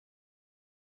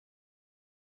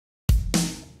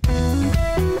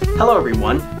Hello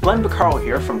everyone, Glen Bacarro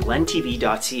here from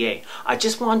GLENTV.ca. I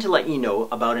just wanted to let you know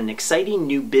about an exciting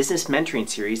new business mentoring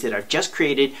series that I've just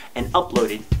created and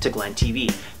uploaded to Glen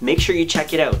TV. Make sure you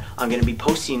check it out. I'm going to be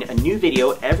posting a new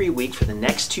video every week for the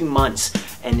next 2 months,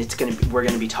 and we're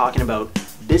going to be talking about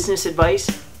business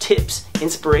advice, tips,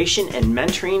 inspiration, and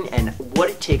mentoring, and what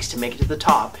it takes to make it to the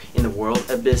top in the world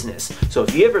of business. So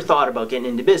if you ever thought about getting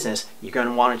into business, you're going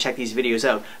to want to check these videos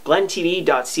out.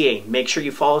 GLENTV.ca. Make sure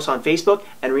you follow us on Facebook,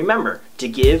 and remember to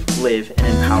give, live, and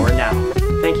empower now.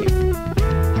 Thank you.